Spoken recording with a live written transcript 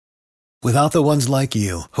Without the ones like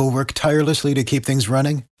you, who work tirelessly to keep things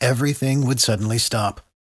running, everything would suddenly stop.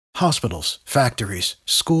 Hospitals, factories,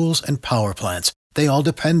 schools, and power plants, they all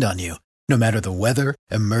depend on you. No matter the weather,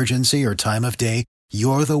 emergency, or time of day,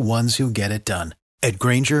 you're the ones who get it done. At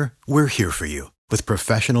Grainger, we're here for you with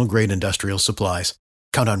professional-grade industrial supplies.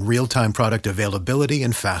 Count on real-time product availability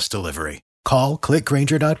and fast delivery. Call, click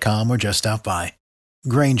Grainger.com, or just stop by.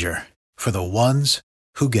 Grainger, for the ones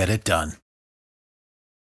who get it done.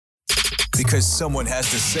 Because someone has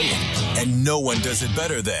to say it, and no one does it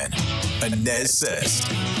better than ANEZ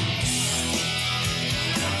SEZ.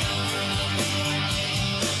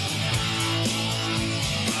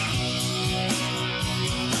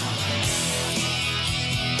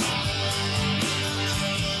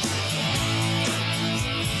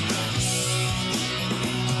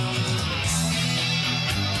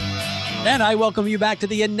 And I welcome you back to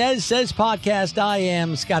the ANEZ SEZ podcast. I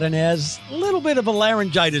am Scott ANEZ. A little bit of a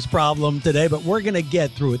laryngitis problem today, but we're going to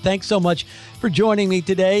get through it. Thanks so much for joining me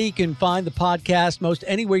today. You can find the podcast most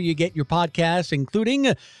anywhere you get your podcasts,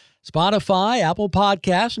 including Spotify, Apple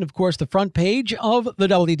Podcasts, and, of course, the front page of the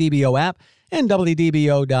WDBO app and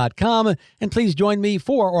WDBO.com. And please join me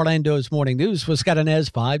for Orlando's Morning News with Scott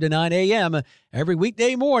ANEZ, 5 to 9 a.m. every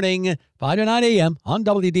weekday morning, 5 to 9 a.m. on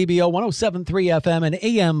WDBO 107.3 FM and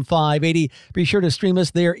AM 580. Be sure to stream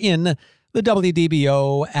us there in the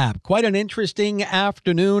WDBO app. Quite an interesting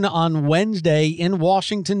afternoon on Wednesday in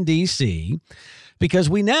Washington, D.C., because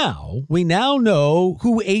we now know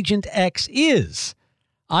who Agent X is.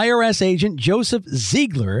 IRS agent Joseph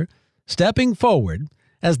Ziegler stepping forward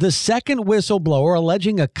as the second whistleblower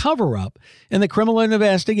alleging a cover-up in the criminal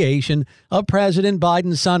investigation of President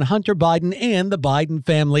Biden's son, Hunter Biden, and the Biden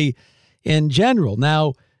family in general.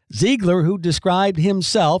 Now, Ziegler, who described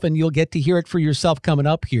himself, and you'll get to hear it for yourself coming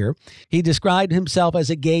up here, he described himself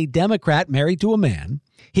as a gay Democrat married to a man.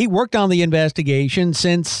 He worked on the investigation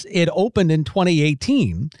since it opened in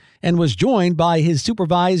 2018 and was joined by his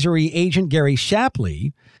supervisory agent, Gary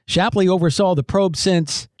Shapley. Shapley oversaw the probe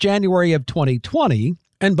since January of 2020.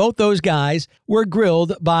 And both those guys were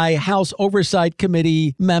grilled by House Oversight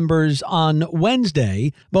Committee members on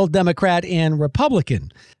Wednesday, both Democrat and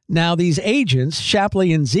Republican. Now, these agents,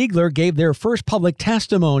 Shapley and Ziegler, gave their first public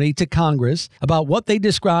testimony to Congress about what they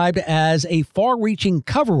described as a far-reaching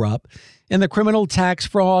cover-up in the criminal tax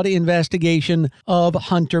fraud investigation of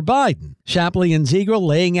Hunter Biden. Shapley and Ziegler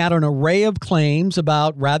laying out an array of claims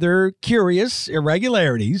about rather curious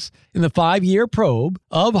irregularities in the 5-year probe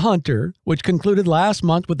of Hunter, which concluded last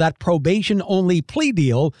month with that probation-only plea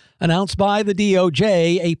deal announced by the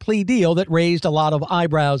DOJ, a plea deal that raised a lot of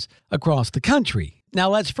eyebrows across the country. Now,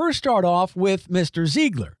 let's first start off with Mr.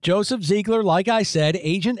 Ziegler. Joseph Ziegler, like I said,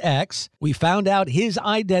 Agent X. We found out his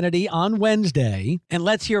identity on Wednesday, and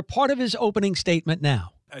let's hear part of his opening statement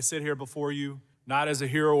now. I sit here before you not as a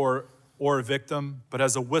hero or a victim, but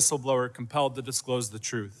as a whistleblower compelled to disclose the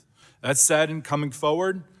truth. That said, in coming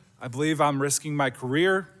forward, I believe I'm risking my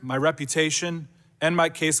career, my reputation, and my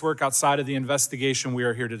casework outside of the investigation we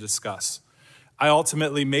are here to discuss. I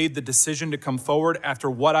ultimately made the decision to come forward after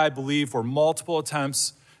what I believe were multiple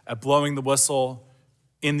attempts at blowing the whistle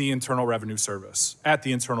at the Internal Revenue Service.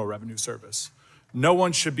 No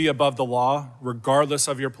one should be above the law, regardless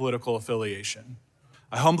of your political affiliation.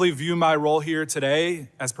 I humbly view my role here today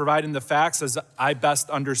as providing the facts as I best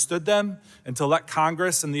understood them, and to let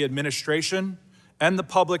Congress and the administration and the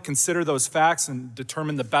public consider those facts and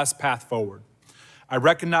determine the best path forward. I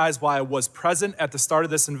recognize why I was present at the start of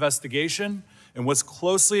this investigation and was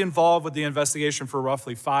closely involved with the investigation for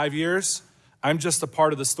roughly 5 years. I'm just a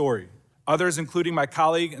part of the story. Others, including my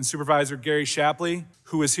colleague and supervisor Gary Shapley,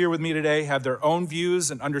 who is here with me today, have their own views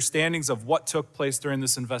and understandings of what took place during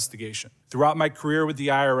this investigation. Throughout my career with the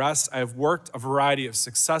IRS, I have worked a variety of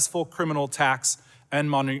successful criminal tax and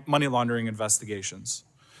money laundering investigations.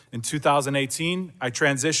 In 2018, I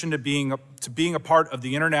transitioned to being a part of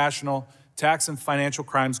the International Tax and Financial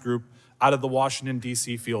Crimes Group out of the Washington,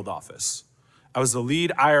 D.C. field office. I was the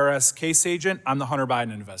lead IRS case agent on the Hunter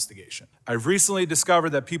Biden investigation. I've recently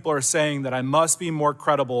discovered that people are saying that I must be more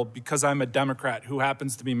credible because I'm a Democrat who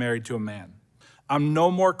happens to be married to a man. I'm no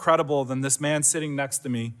more credible than this man sitting next to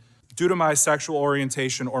me due to my sexual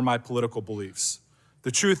orientation or my political beliefs.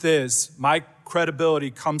 The truth is, my credibility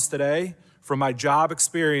comes today from my job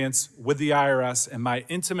experience with the IRS and my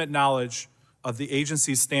intimate knowledge of the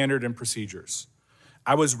agency's standard and procedures.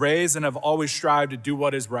 I was raised and have always strived to do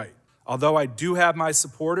what is right. Although I do have my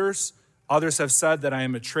supporters, others have said that I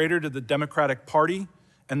am a traitor to the Democratic Party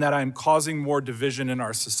and that I am causing more division in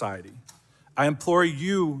our society. I implore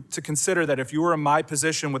you to consider that if you were in my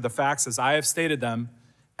position with the facts as I have stated them,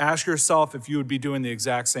 ask yourself if you would be doing the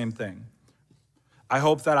exact same thing. I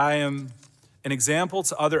hope that I am an example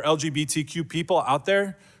to other LGBTQ people out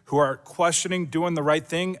there who are questioning doing the right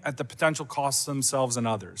thing at the potential cost to themselves and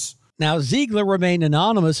others. Now, Ziegler remained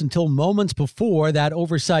anonymous until moments before that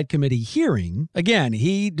Oversight Committee hearing. Again,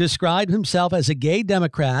 he described himself as a gay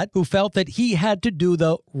Democrat who felt that he had to do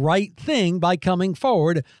the right thing by coming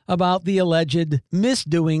forward about the alleged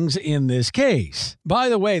misdoings in this case. By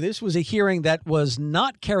the way, this was a hearing that was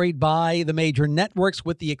not carried by the major networks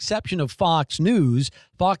with the exception of Fox News.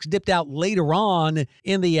 Fox dipped out later on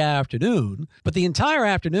in the afternoon. But the entire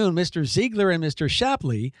afternoon, Mr. Ziegler and Mr.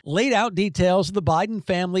 Shapley laid out details of the Biden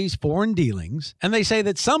family's foreign dealings. And they say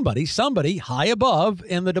that somebody high above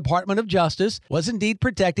in the Department of Justice was indeed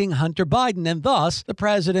protecting Hunter Biden and thus the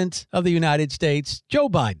President of the United States, Joe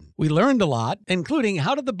Biden. We learned a lot, including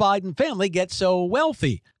how did the Biden family get so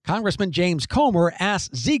wealthy? Congressman James Comer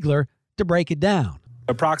asked Ziegler to break it down.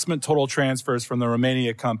 Approximate total transfers from the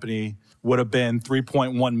Romania company would have been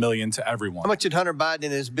 $3.1 million to everyone. How much did Hunter Biden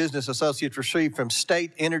and his business associates receive from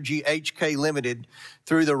State Energy HK Limited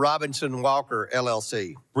through the Robinson Walker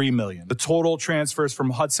LLC? $3 million. The total transfers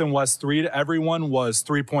from Hudson West 3 to everyone was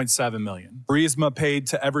 $3.7 million. Burisma paid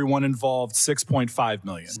to everyone involved $6.5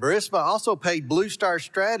 million. Burisma also paid Blue Star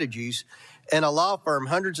Strategies and a law firm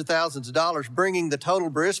hundreds of thousands of dollars, bringing the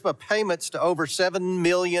total Burisma payments to over $7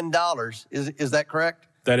 million. Is that correct?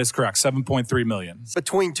 That is correct, $7.3 million.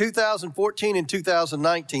 Between 2014 and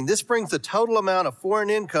 2019, this brings the total amount of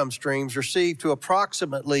foreign income streams received to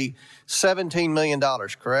approximately $17 million,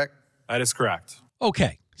 correct? That is correct.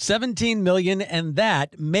 Okay, $17 million, and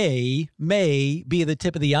that may be the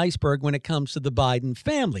tip of the iceberg when it comes to the Biden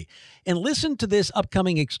family. And listen to this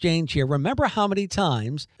upcoming exchange here. Remember how many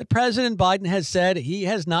times that President Biden has said he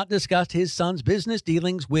has not discussed his son's business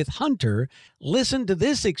dealings with Hunter. Listen to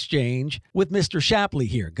this exchange with Mr. Shapley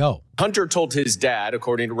here. Go. Hunter told his dad,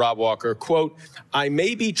 according to Rob Walker, quote, "I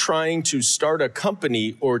may be trying to start a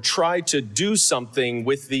company or try to do something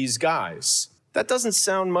with these guys." That doesn't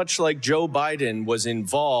sound much like Joe Biden was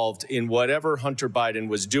involved in whatever Hunter Biden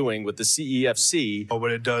was doing with the CEFC. But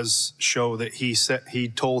it does show that he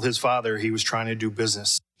told his father he was trying to do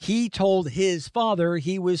business. He told his father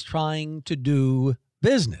he was trying to do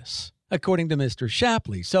business, according to Mr.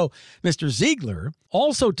 Shapley. So Mr. Ziegler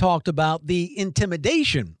also talked about the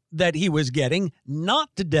intimidation that he was getting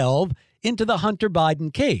not to delve into the Hunter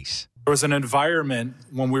Biden case. There was an environment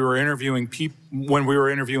when we were interviewing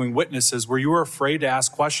witnesses where you were afraid to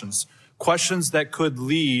ask questions that could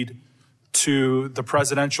lead to the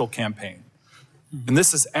presidential campaign. And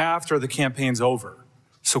this is after the campaign's over.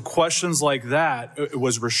 So questions like that, it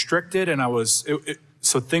was restricted, and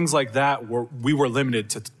so things like that we were limited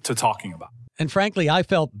to talking about. And frankly, I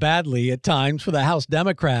felt badly at times for the House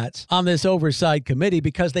Democrats on this Oversight Committee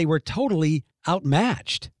because they were totally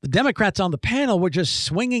outmatched. The Democrats on the panel were just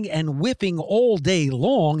swinging and whipping all day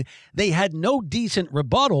long. They had no decent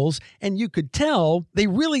rebuttals, and you could tell they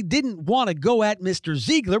really didn't want to go at Mr.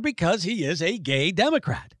 Ziegler because he is a gay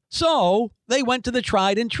Democrat. So they went to the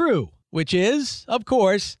tried and true, which is, of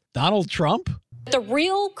course, Donald Trump. The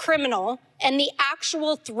real criminal and the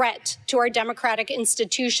actual threat to our democratic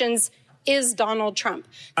institutions is Donald Trump.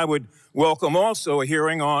 I would welcome also a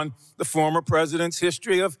hearing on the former president's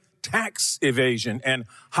history of tax evasion and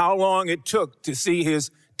how long it took to see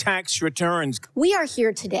his tax returns. We are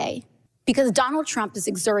here today because Donald Trump is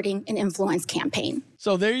exerting an influence campaign.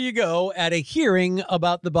 So there you go. At a hearing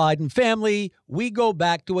about the Biden family, we go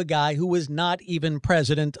back to a guy who was not even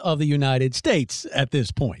president of the United States at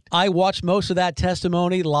this point. I watched most of that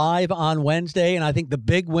testimony live on Wednesday, and I think the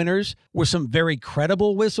big winners were some very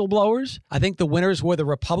credible whistleblowers. I think the winners were the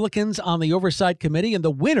Republicans on the Oversight Committee, and the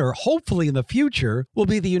winner, hopefully in the future, will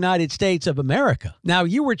be the United States of America. Now,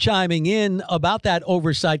 you were chiming in about that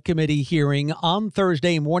Oversight Committee hearing on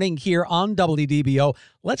Thursday morning here on WDBO.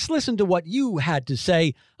 Let's listen to what you had to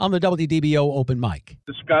say on the WDBO open mic.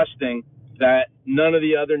 Disgusting that none of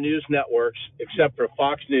the other news networks, except for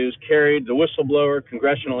Fox News, carried the whistleblower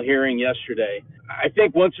congressional hearing yesterday. I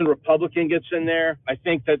think once a Republican gets in there, I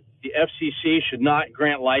think that the FCC should not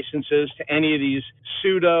grant licenses to any of these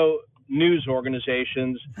pseudo news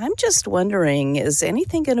organizations. I'm just wondering, is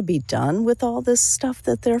anything going to be done with all this stuff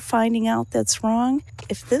that they're finding out that's wrong?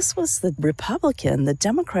 If this was the Republican, the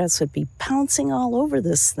Democrats would be pouncing all over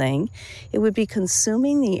this thing. It would be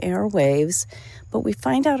consuming the airwaves. But we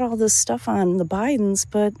find out all this stuff on the Bidens,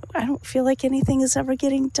 but I don't feel like anything is ever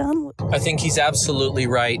getting done. I think he's absolutely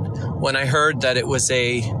right. When I heard that it was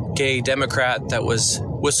a gay Democrat that was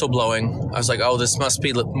whistleblowing, I was like, oh, this must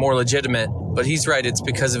be more legitimate. But he's right. It's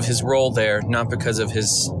because of his role there, not because of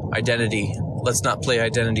his identity. Let's not play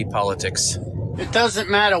identity politics. It doesn't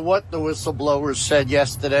matter what the whistleblowers said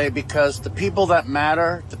yesterday, because the people that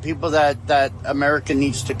matter, the people that America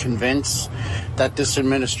needs to convince that this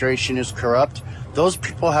administration is corrupt, those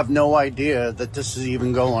people have no idea that this is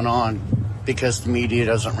even going on because the media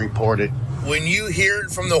doesn't report it. When you hear it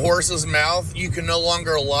from the horse's mouth, you can no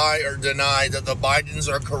longer lie or deny that the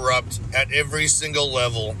Bidens are corrupt at every single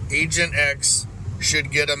level. Agent X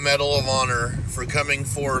should get a Medal of Honor for coming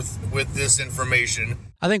forth with this information.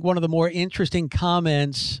 I think one of the more interesting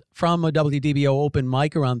comments from a WDBO open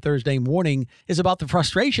mic on Thursday morning is about the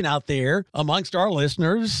frustration out there amongst our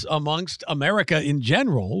listeners, amongst America in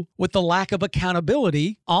general, with the lack of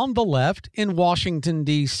accountability on the left in Washington,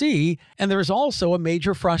 D.C. And there's also a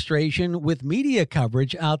major frustration with media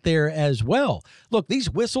coverage out there as well. Look, these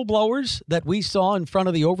whistleblowers that we saw in front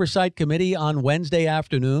of the Oversight Committee on Wednesday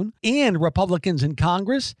afternoon and Republicans in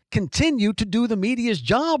Congress continue to do the media's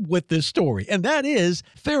job with this story, and that is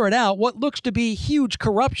ferret out what looks to be huge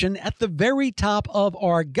corruption at the very top of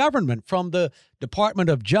our government, from the Department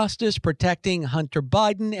of Justice protecting Hunter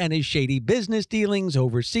Biden and his shady business dealings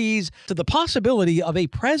overseas, to the possibility of a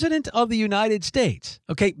president of the United States,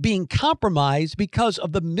 being compromised because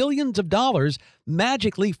of the millions of dollars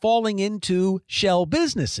magically falling into shell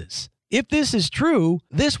businesses. If this is true,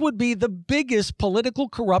 this would be the biggest political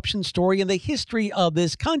corruption story in the history of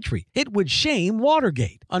this country. It would shame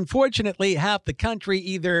Watergate. Unfortunately, half the country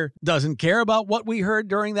either doesn't care about what we heard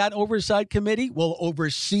during that oversight committee, will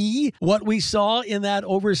oversee what we saw in that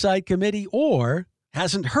oversight committee, or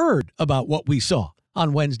hasn't heard about what we saw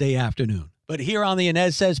on Wednesday afternoon. But here on the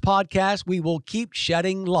ANEZ SEZ podcast, we will keep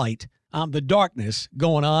shedding light on the darkness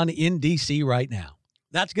going on in D.C. right now.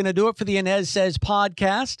 That's going to do it for the ANEZ SEZ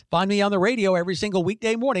podcast. Find me on the radio every single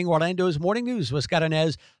weekday morning, Orlando's Morning News with Scott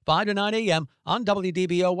Inez, 5 to 9 a.m. on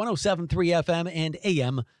WDBO 107.3 FM and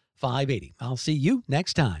AM 580. I'll see you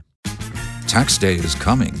next time. Tax day is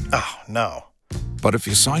coming. Oh, no. But if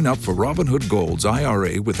you sign up for Robinhood Gold's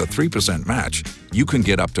IRA with a 3% match, you can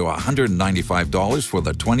get up to $195 for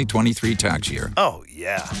the 2023 tax year. Oh,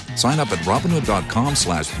 yeah. Sign up at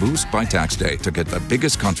Robinhood.com/boost by tax day to get the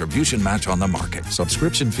biggest contribution match on the market.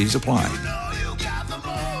 Subscription fees apply.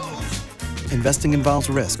 Investing involves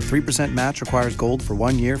risk. 3% match requires gold for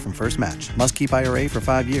 1 year from first match. Must keep IRA for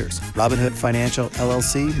 5 years. Robinhood Financial,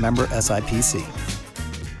 LLC, member SIPC.